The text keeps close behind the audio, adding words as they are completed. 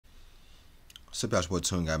Sip out your boy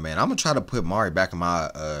ToonGod, man. I'm gonna try to put Mari back in my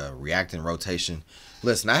reacting rotation.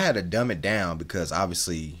 Listen, I had to dumb it down because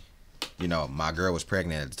obviously, you know, my girl was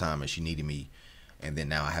pregnant at the time and she needed me, and then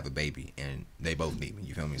now I have a baby and they both need me.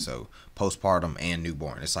 You feel me? So postpartum and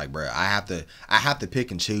newborn, it's like, bro, I have to pick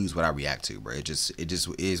and choose what I react to, bro. It just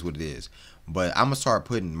is what it is. But I'm gonna start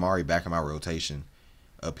putting Mari back in my rotation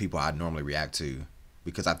of people I normally react to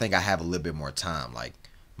because I think I have a little bit more time. Like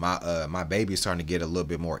my baby is starting to get a little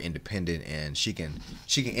bit more independent and she can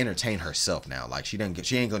entertain herself now. Like she ain't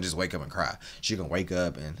gonna just wake up and cry. She can wake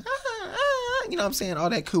up and you know what I'm saying, all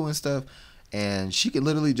that cool and stuff, and she can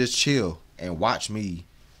literally just chill and watch me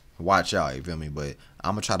watch y'all. You feel me? But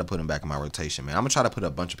I'm gonna try to put them back in my rotation, man. I'm gonna try to put a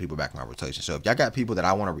bunch of people back in my rotation. So if y'all got people that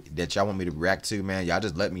y'all want me to react to, man, y'all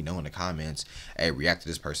just let me know in the comments. Hey, react to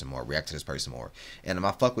this person more. React to this person more. And if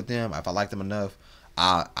I fuck with them, if I like them enough,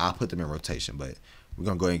 I'll put them in rotation. But we're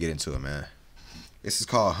gonna go ahead and get into it, man. This is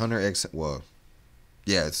called Hunter X. Well,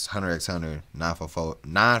 yeah, it's Hunter X Hunter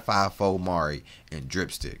 954 Mari and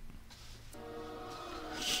Dripstick.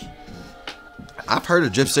 I've heard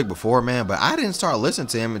of Dripstick before, man, but I didn't start listening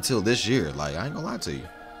to him until this year. Like, I ain't gonna lie to you.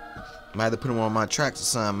 Might have to put him on my tracks or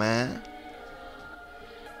something, man.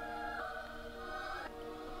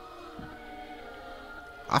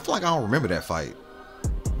 I feel like I don't remember that fight.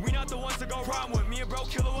 We not the ones to go wrong with me and bro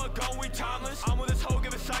killer what going timeless. I'm with this hoe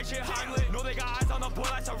give a side shit Heimlich. Know they got eyes on the boy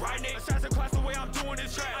like a right nick. Assassin class the way I'm doing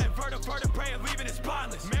this track. I'm vertebrae and leaving it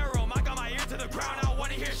spotless. Marrow, I got my ear to the ground. I don't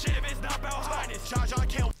wanna hear shit if it's not about highness. John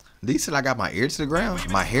can't. Did he say I got my ear to the ground?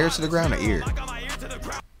 My hair to the ground or ear?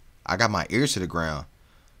 I got my ears to the ground.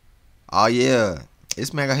 Oh yeah.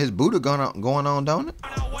 This man got his Buddha going on, don't it?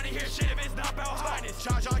 I don't wanna hear shit if it's not about highness.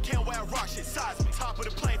 John can't wear rock shit size. Top of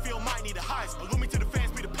the playing field might need a heist. Allure me to the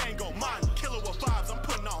fans, be the pain go mine. Killer with vibes, I'm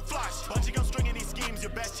putting on flash. Bunching, I'm stringing these schemes.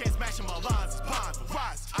 Your best chance matching my lines is pine for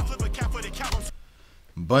rise. I flip a cap for the cap.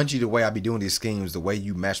 Bungie, the way I be doing these schemes, the way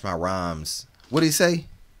you match my rhymes. What did he say?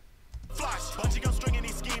 Flash. Bunching, I'm stringing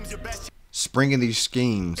these schemes. Your best Springing these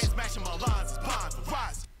schemes chance matching my lines is pine for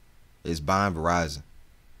rise. is buying Verizon.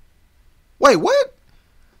 Wait, what?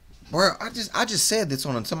 Bro, I just said this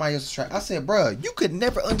on somebody else's track. I said, bro, you could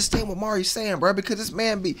never understand what Mari's saying, bro, because this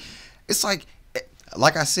man be, it's like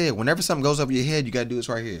I said, whenever something goes over your head, you gotta do this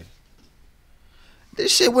right here.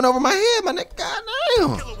 This shit went over my head, my nigga.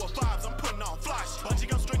 Goddamn.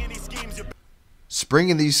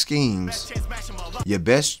 Springing these schemes, your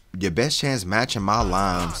best chance matching my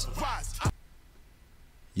lines.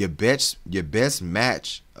 Your best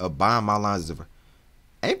match of buying my lines is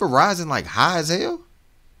ain't Verizon like high as hell?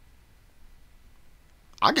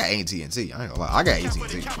 I got AT&T. I ain't gonna lie. I got AT&T.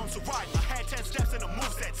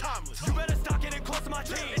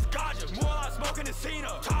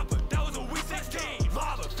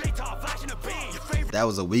 That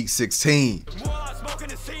was a week 16.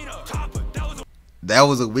 That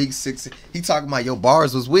was a week 16. He talking about your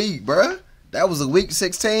bars was weak, bruh. That was a week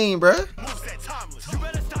 16, bruh.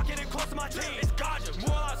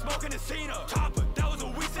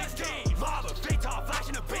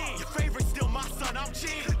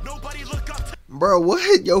 Bro,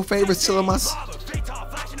 what? Your favorite still my son?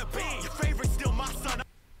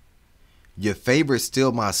 Your favorite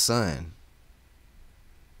still my son?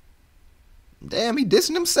 Damn, he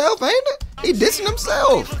dissing himself, ain't it? He dissing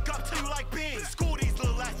himself.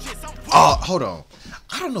 Oh, hold on.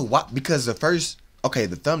 I don't know why, because the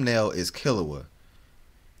thumbnail is Killua,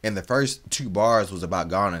 and the first two bars was about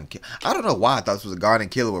Garden and I don't know why I thought this was a Garden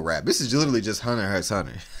and Killua rap. This is literally just Hunter X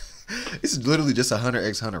Hunter. This is literally just a Hunter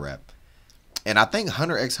X Hunter rap. And I think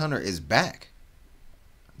Hunter X Hunter is back.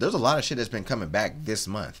 There's a lot of shit that's been coming back this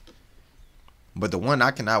month. But the one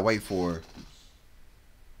I cannot wait for,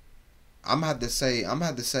 I'm gonna have to say,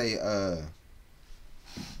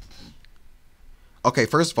 okay,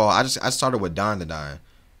 first of all, I started with Don to Dine,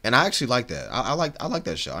 and I actually like that. I like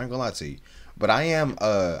that show. I ain't gonna lie to you. But I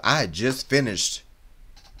had just finished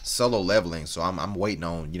Solo Leveling, so I'm waiting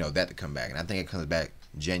on, you know, that to come back, and I think it comes back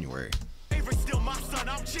January.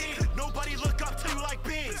 Nobody look up to you like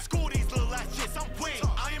Bean.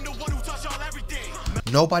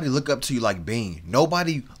 Nobody look up to you like Bean.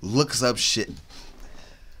 Nobody looks up shit.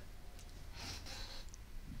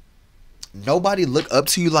 Nobody look up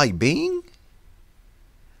to you like Bean?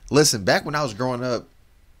 Listen, back when I was growing up,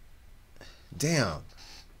 damn,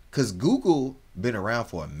 cause Google been around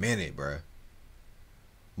for a minute, bruh.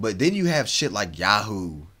 But then you have shit like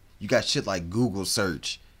Yahoo. You got shit like Google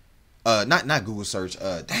search. Not Google search.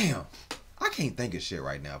 Damn. I can't think of shit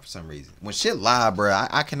right now for some reason. When shit live, bro,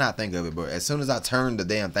 I cannot think of it. But as soon as I turn the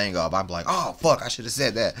damn thing off, I'm like, oh, fuck, I should have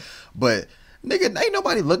said that. But, nigga, ain't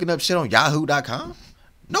nobody looking up shit on Yahoo.com.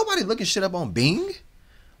 Nobody looking shit up on Bing.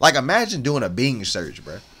 Like, imagine doing a Bing search,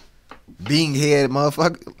 bro. Bing head,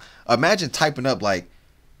 motherfucker. Imagine typing up like,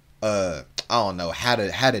 I don't know how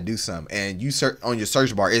to do something, and you search on your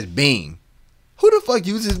search bar is Bing. Who the fuck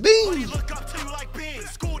uses Bing? Look up to you like Bing.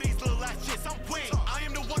 School these little ass shits, I'm wing. I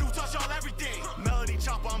am the one who touch all everything. Melody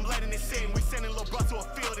chopper, I'm letting it sing. We sending little bro to a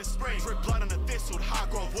field in spring. Drip blood on the thistle, high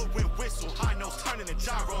growth, woodwind whistle. High nose turning to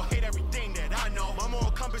gyro. Hate everything that I know. My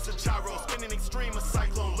moral compass a gyro. Spinning extreme, a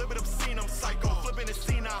cyclone. Living obscene, I'm psycho. Flipping the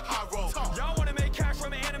scene, out high roll. Y'all wanna make cash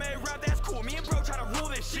from anime rap? That's cool. Me and bro try to rule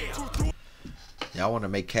this shit. Y'all want to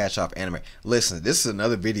make cash off anime? Listen, this is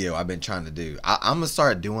another video I've been trying to do. I'm gonna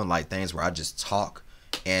start doing like things where I just talk,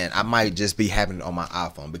 and I might just be having it on my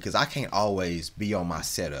iPhone because I can't always be on my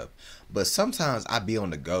setup. But sometimes I be on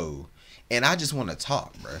the go, and I just want to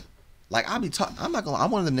talk, bro. Like I be talking. I'm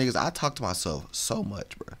one of the niggas. I talk to myself so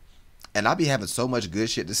much, bro. And I be having so much good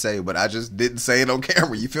shit to say, but I just didn't say it on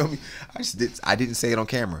camera. You feel me? I didn't say it on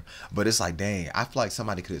camera. But it's like, dang, I feel like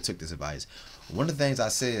somebody could have took this advice. One of the things I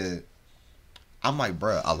said, I'm like,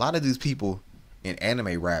 bruh, a lot of these people in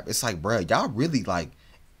anime rap, it's like, bruh, y'all really like,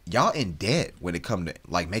 y'all in debt when it come to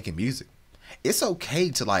like making music. It's okay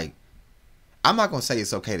to like, I'm not gonna say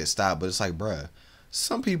it's okay to stop, but it's like, bruh,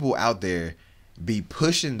 some people out there be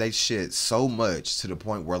pushing they shit so much to the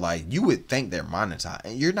point where like you would think they're monetized,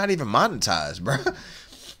 and you're not even monetized, bruh.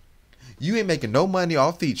 You ain't making no money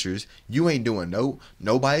off features. You ain't doing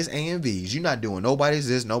nobody's AMVs. You're not doing nobody's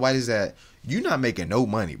this, nobody's that. You're not making no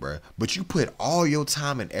money, bro. But you put all your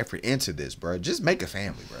time and effort into this, bro. Just make a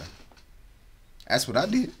family, bro. That's what I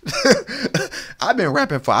did. I've been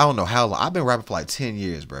rapping for I don't know how long. I've been rapping for like 10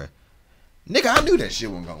 years, bro. Nigga, I knew that shit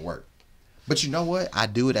wasn't gonna work. But you know what? I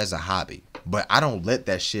do it as a hobby. But I don't let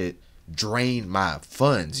that shit drain my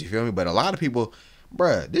funds. You feel me? But a lot of people,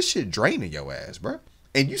 bro, this shit draining your ass, bro.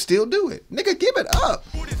 And you still do it. Nigga, give it up.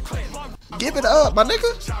 Give it up, my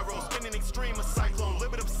nigga.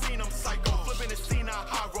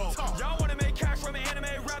 Y'all wanna make cash from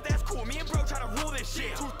anime rap? That's cool. Me and bro try to rule this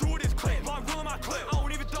shit. Through this clip, I'm ruling my clip. I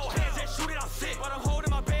don't even throw hands and shoot it, I'll sit. But I'm holding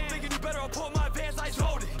my band, thinking you better pull my Vans, I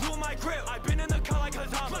sold it. Blew my grip, I've been in the car like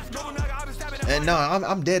Kazama. No nigga, I've been stabbing. And no,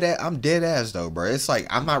 I'm dead ass though, bro. It's like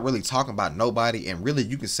I'm not really talking about nobody, and really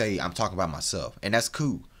you can say I'm talking about myself, and that's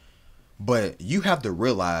cool. But you have to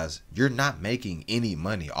realize you're not making any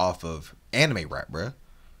money off of anime rap, bro.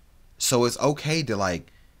 So it's okay to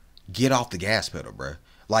like get off the gas pedal, bro.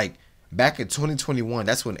 Like back in 2021,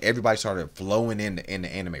 that's when everybody started flowing into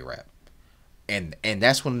anime rap. And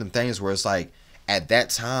that's one of them things where it's like at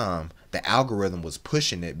that time the algorithm was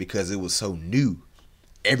pushing it because it was so new.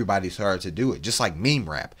 Everybody started to do it. Just like meme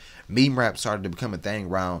rap. Meme rap started to become a thing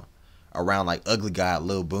around like Ugly God,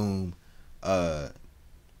 Lil Boom, hell,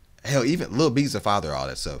 even Lil B's the father of all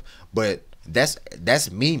that stuff. But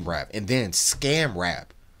that's meme rap. And then scam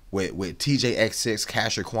rap with TJX6,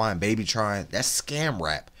 Casher Quan, Baby Tron. That's scam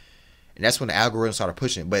rap. And that's when the algorithm started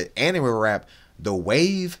pushing. But anime rap, the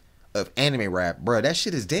wave of anime rap, bro, that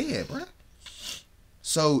shit is dead, bro.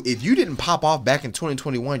 So if you didn't pop off back in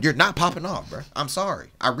 2021, you're not popping off, bro. I'm sorry.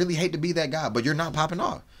 I really hate to be that guy, but you're not popping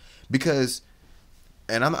off. Because,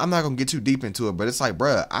 and I'm not going to get too deep into it, but it's like,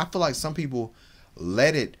 bro, I feel like some people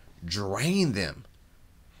let it drain them.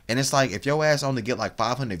 And it's like, if your ass only get like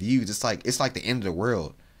 500 views, it's like the end of the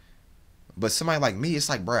world. But somebody like me, it's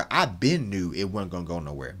like, bro, I been knew it wasn't going to go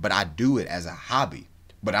nowhere. But I do it as a hobby.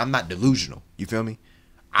 But I'm not delusional. You feel me?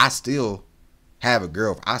 I still have a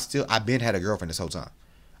girlfriend. I've been had a girlfriend this whole time.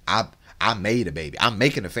 I made a baby. I'm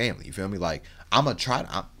making a family. You feel me? Like, I'm going to try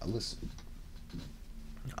to, listen.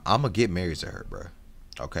 I'm going to get married to her, bro.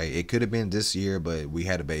 Okay? It could have been this year, but we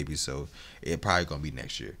had a baby, so it probably going to be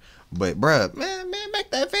next year. But, bro, man,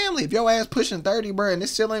 make that family. If your ass pushing 30, bro, and it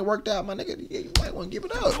still ain't worked out, my nigga, you might want to give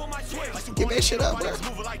it up. Give that shit up, bro.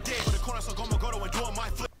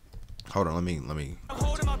 Hold on, let me. I'm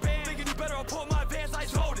holding my band, thinking you better pull my Vans, I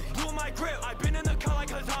sold it. Blew my grip, I've been in the car like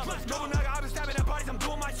Kazama. No nigga, I've been stabbing at bodies, I'm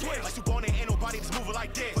doing my switch. Like you born ain't nobody that's moving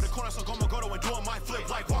like this. For the corner, so I'ma go and doing my flip.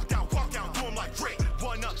 Like walk down, do 'em like Rick.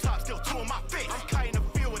 One up top, still two in my face. I'm kiting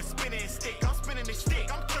the field with a spinning stick. I'm spinning the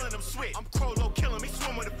stick, I'm killing them switch. I'm Crollo killing me,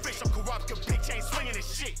 swim with a fish. I'm corrupt, your big chain swinging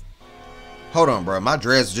this shit. Hold on, bro. My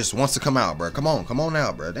dress just wants to come out, bro. Come on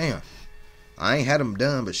out, bro. Damn. I ain't had them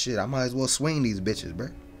done, but shit, I might as well swing these bitches, bro.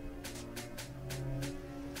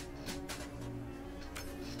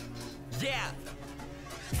 Yeah.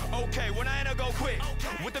 Okay, when I ain't go quick.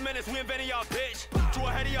 With the minutes we invented y'all, bitch. To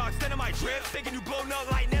ahead of y'all, extending my drip. Thinking you blown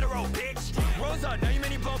up like Netero, bitch. Rosa, now you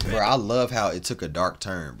many blow, bitch. Bro, I love how it took a dark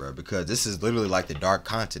turn, bro, because this is literally like the dark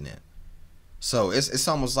continent. So it's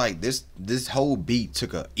almost like this whole beat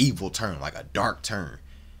took a evil turn, like a dark turn.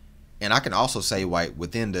 And I can also say like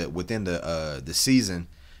within the season,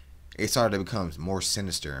 it started to become more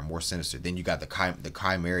sinister and more sinister. Then you got the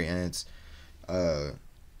chimera ants,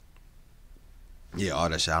 yeah, all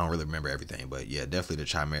that shit. I don't really remember everything, but yeah, definitely the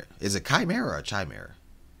chimera. Is it chimera or chimera?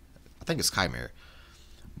 I think it's chimera.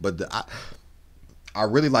 But I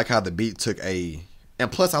really like how the beat took a,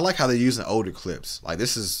 and plus I like how they're using older clips. Like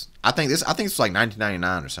this is, I think it's like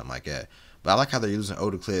 1999 or something like that. But I like how they're using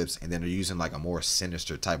older clips and then they're using like a more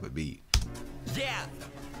sinister type of beat. Yeah.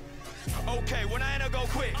 Okay, when I go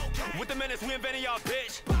quick. With the minutes we invented y'all,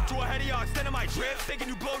 bitch. To a head of y'all, extending my drip. Thinking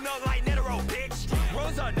you blown up like Netero, bitch.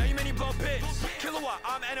 Rosa, now you many blow bitch. Kilowatt,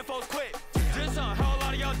 I'm NFO's quick. Just how a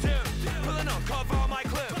lot of y'all tip. Pulling up, cover all my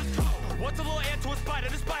clips. What's a little ant to a spider?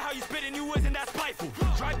 Despite how you spitting, you isn't that spiteful.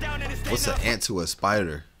 Drive down in the state. What's an ant to a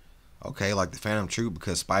spider? Okay, like the Phantom Troop,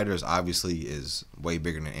 because spiders obviously is way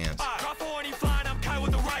bigger than ants. Drop 40 flying, I'm Kai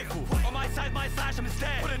with the rifle. On my side, my slash, I'm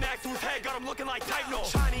instead. Put an axe to his head, got him looking like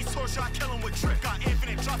Typno. Chinese torch, I kill him with drip. Got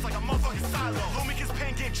infinite drops like a motherfucking silo. Lumicus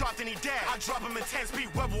pen get dropped and he dead. I drop him in 10 speed,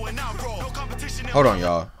 rebel and I roll. No competition. Hold on,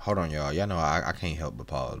 y'all. Hold on, y'all. Y'all know I can't help but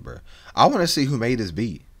pause, bro. I want to see who made this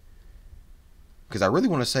beat. Because I really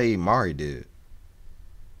want to say Mari did.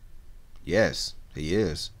 Yes, he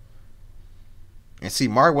is. And see,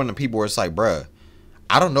 Mari one of the people where it's like, bruh,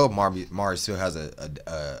 I don't know if Mari still has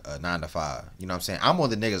a 9 to 5. You know what I'm saying? I'm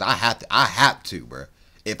one of the niggas. I have to, bruh.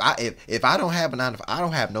 If I don't have a 9 to 5, I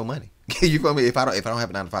don't have no money. You feel me? If I don't have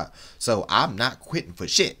a 9 to 5, so I'm not quitting for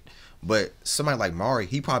shit. But somebody like Mari,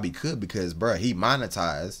 he probably could because, bruh, he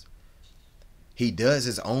monetized. He does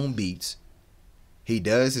his own beats. He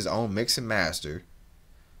does his own mix and master.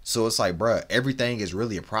 So it's like, bruh, everything is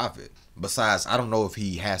really a profit. Besides, I don't know if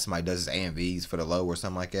he has somebody does his AMVs for the low or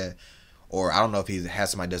something like that. Or I don't know if he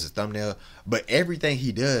has somebody does his thumbnail. But everything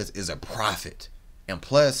he does is a profit. And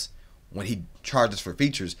plus, when he charges for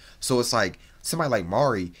features. So it's like, somebody like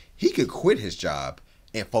Mari, he could quit his job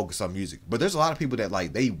and focus on music. But there's a lot of people that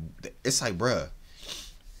like, it's like, bruh,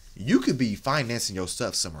 you could be financing your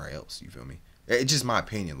stuff somewhere else. You feel me? It's just my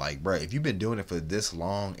opinion. Like, bro, if you've been doing it for this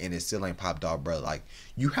long and it still ain't popped off, bro, like,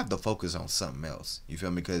 you have to focus on something else. You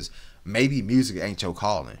feel me? Because maybe music ain't your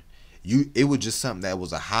calling. It was just something that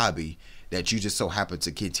was a hobby that you just so happen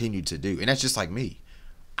to continue to do. And that's just like me.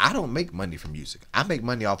 I don't make money from music. I make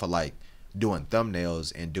money off of like doing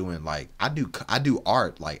thumbnails and doing like I do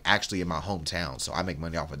art like actually in my hometown. So I make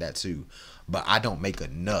money off of that too. But I don't make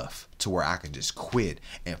enough to where I can just quit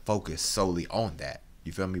and focus solely on that.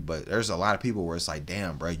 You feel me? But there's a lot of people where it's like,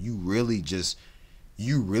 damn, bro, you really just,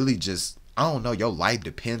 I don't know, your life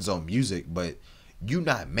depends on music, but you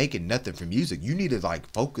not making nothing from music. You need to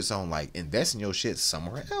like focus on like investing your shit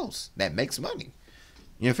somewhere else that makes money.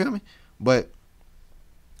 You feel me? But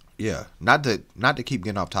yeah, not to keep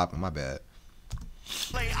getting off topic, my bad.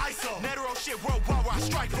 Play ISO, Netero shit worldwide where I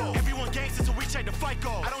strike low. Everyone gangs until we check the fight go.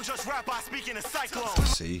 I don't just rap, I speak in a cyclone.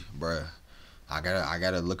 See, bruh. I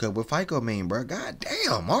gotta look up what FICO mean, bro. God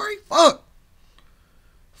damn, Mari, fuck.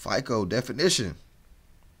 FICO definition.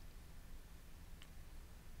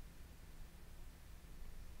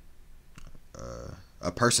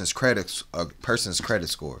 A person's credit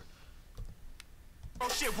score.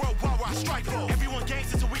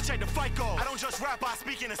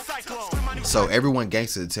 So everyone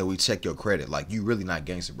gangster until we check your credit. Like you really not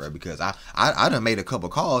gangster, bro. Because I done made a couple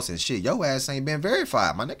calls and shit. Your ass ain't been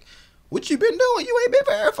verified, my nigga. What you been doing? You ain't been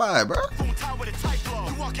verified, bro.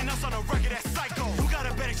 You walking us on a record that's psycho. You got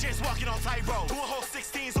a better chance walking on tightrope. Do a whole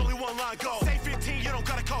 16's only one line go. Say 15, you don't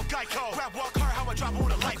gotta call Geico. Rap walk hard, how I drop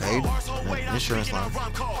with a light bulb. Insurance line.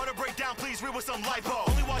 Order breakdown, please read with some lipo.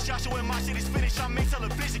 Only watch y'all show when my shit is finished. I make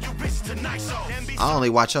television, you bitches tonight, so. I only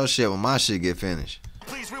watch your shit when my shit get finished.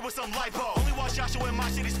 Please read with some lipo. Only watch y'all show when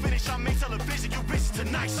my shit is finished. I make television, you bitches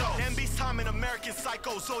tonight, so. MB's time in American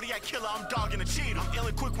Psycho, Zodiac Killer, I'm dogging a cheater. I'm ill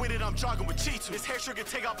and quick-witted, I'm jogging with cheats. This hair trigger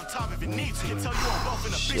take off the top if it needs to. Can tell you I'm buffing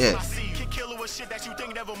a bitch when I see you. Kick killer with shit that you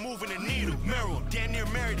think never moving a needle. Meryl, damn near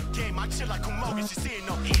married the game. I chill like Kumogan, you seeing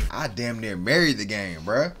no evil. I damn near married the game,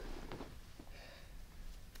 bruh.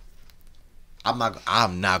 I'm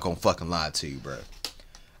not gonna fucking lie to you, bruh.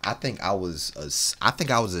 I think I was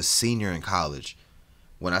a senior in college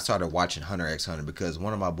when I started watching Hunter x Hunter because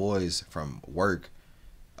one of my boys from work,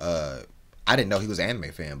 I didn't know he was an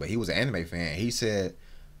anime fan, but he was an anime fan. He said,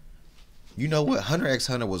 you know what, Hunter x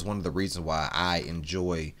Hunter was one of the reasons why I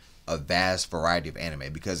enjoy a vast variety of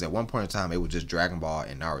anime, because at one point in time it was just Dragon Ball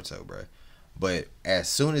and Naruto, bro. But as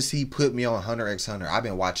soon as he put me on Hunter x Hunter, I've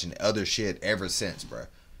been watching other shit ever since, bro.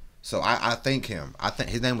 So I thank him. I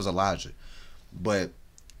think his name was Elijah. But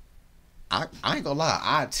I ain't gonna lie,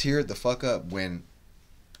 I teared the fuck up when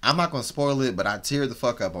I'm not gonna spoil it, but I teared the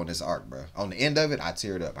fuck up on this arc, bro. On the end of it, I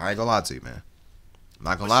teared up. I ain't gonna lie to you, man. I'm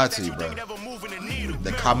not gonna lie to you, bro.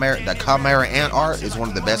 The Chimera Ant art is one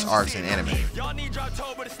of the best arcs in anime.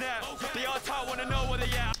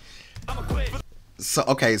 So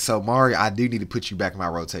okay, so Mari, I do need to put you back in my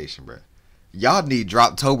rotation, bro. Y'all need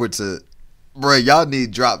Droptober to, bro. Y'all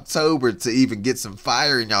need Droptober to even get some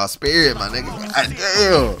fire in y'all spirit, my nigga. God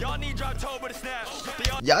damn. Y'all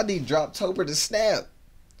need Droptober to snap.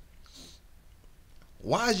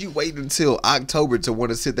 Why is you waiting until October to want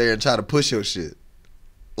to sit there and try to push your shit?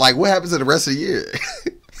 Like, what happens in the rest of the year?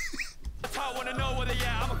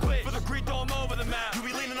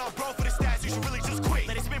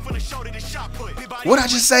 What I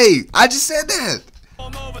just say? I just said that.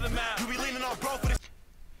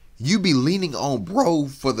 You be leaning on bro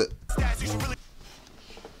for the.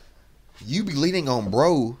 You be leaning on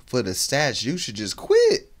bro for the stats. You should just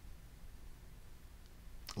quit.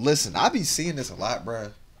 Listen, I be seeing this a lot,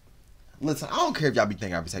 bro. Listen, I don't care if y'all be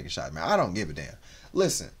thinking I be taking shots, man. I don't give a damn.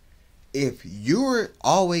 Listen, if you're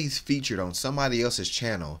always featured on somebody else's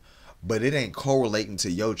channel, but it ain't correlating to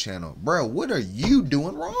your channel, bro, what are you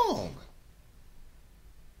doing wrong?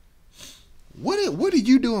 What are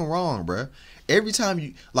you doing wrong, bro? Every time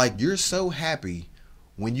you, like, you're so happy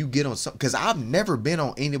when you get on something, because I've never been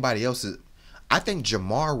on anybody else's. I think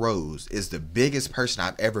Jamar Rose is the biggest person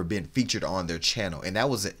I've ever been featured on their channel, and that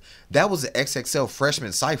was an XXL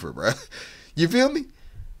freshman cipher, bro. You feel me?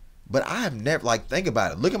 But I've never, like, think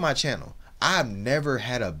about it. Look at my channel. I've never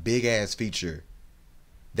had a big ass feature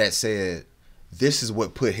that said this is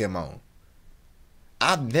what put him on.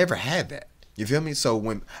 I've never had that. You feel me?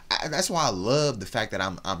 So that's why I love the fact that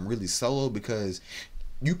I'm really solo, because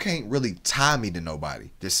you can't really tie me to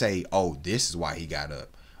nobody to say, oh, this is why he got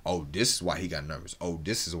up. Oh, this is why he got numbers. Oh,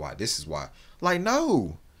 this is why. This is why. Like,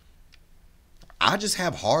 no. I just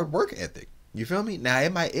have hard work ethic. You feel me? Now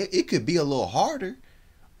it could be a little harder.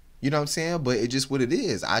 You know what I'm saying? But it's just what it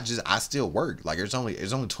is. I still work. Like, there's only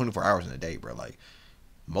 24 hours in a day, bro. Like,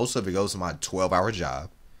 most of it goes to my 12-hour job.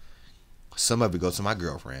 Some of it goes to my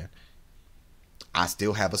girlfriend. I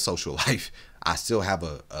still have a social life. I still have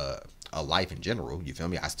a life in general. You feel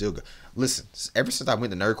me? I still go. Listen, ever since I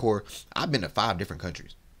went to Nerd Corps, I've been to 5 different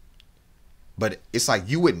countries. But it's like,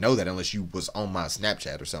 you wouldn't know that unless you was on my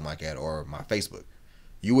Snapchat or something like that, or my Facebook.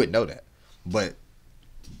 You wouldn't know that. But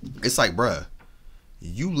it's like, bruh,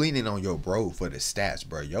 you leaning on your bro for the stats,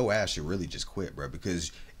 bro. Your ass should really just quit, bro.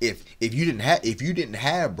 Because if you didn't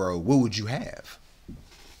have bro, what would you have?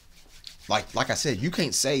 Like I said, you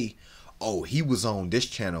can't say, oh, he was on this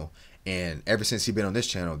channel, and ever since he been on this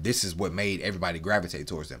channel, this is what made everybody gravitate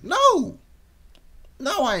towards them. No,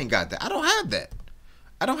 I ain't got that. I don't have that.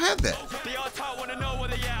 I don't have that.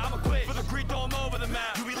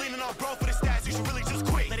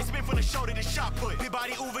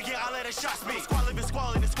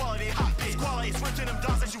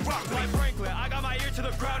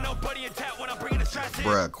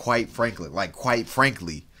 Bruh, quite frankly.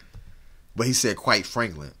 But he said quite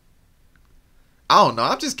Franklin. I don't know.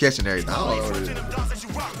 I'm just catching everything. I don't know what it is.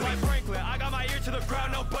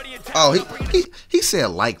 Oh, he said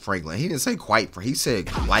like Franklin. He didn't say quite. He said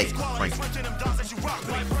like Franklin.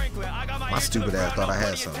 My stupid ass thought I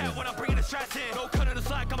had something.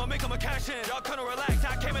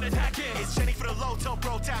 It's Jenny for the low, tell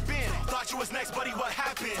bro tap in. Thought you was next, buddy. What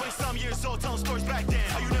happened? 20-some years old, telling stories back then.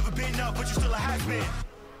 How you never been up, but you still a has been.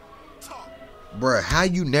 Bruh, how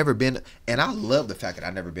you never been? And I love the fact that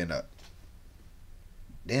I never been up.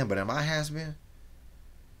 Damn, but am I has been?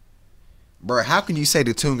 Bruh, how can you say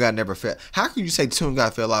the ToonGod never fell? How can you say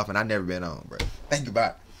ToonGod fell off and I never been on, bruh? Think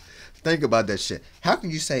about that shit. How can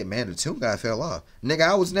you say, man, the ToonGod fell off? Nigga,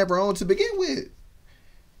 I was never on to begin with.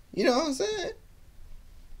 You know what I'm saying?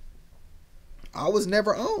 I was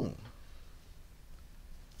never on.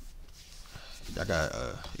 I got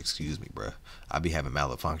excuse me, bruh. I be having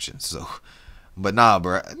malfunctions, so. But nah,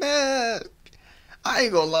 bruh. Man, I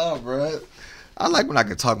ain't gonna lie, bruh. I like when I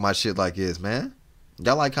can talk my shit like this, man.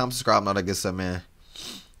 Y'all like, comment, subscribe, and all that good stuff, man.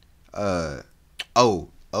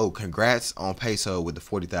 Congrats on Peso with the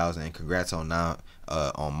 40,000, and congrats on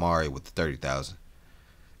on Mari with the 30,000.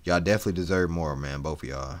 Y'all definitely deserve more, man, both of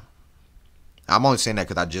y'all. I'm only saying that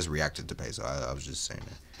because I just reacted to Peso. I was just saying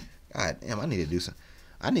that. God damn, I need to do something.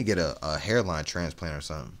 I need to get a hairline transplant or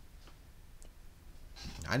something.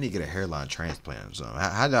 I need to get a hairline transplant or something.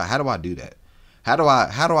 How do I do that? How do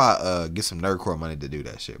I get some Nerd Corps money to do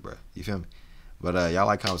that shit, bro? You feel me? But y'all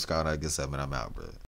like, comment, subscribe, and I guess up, and I'm out, bro.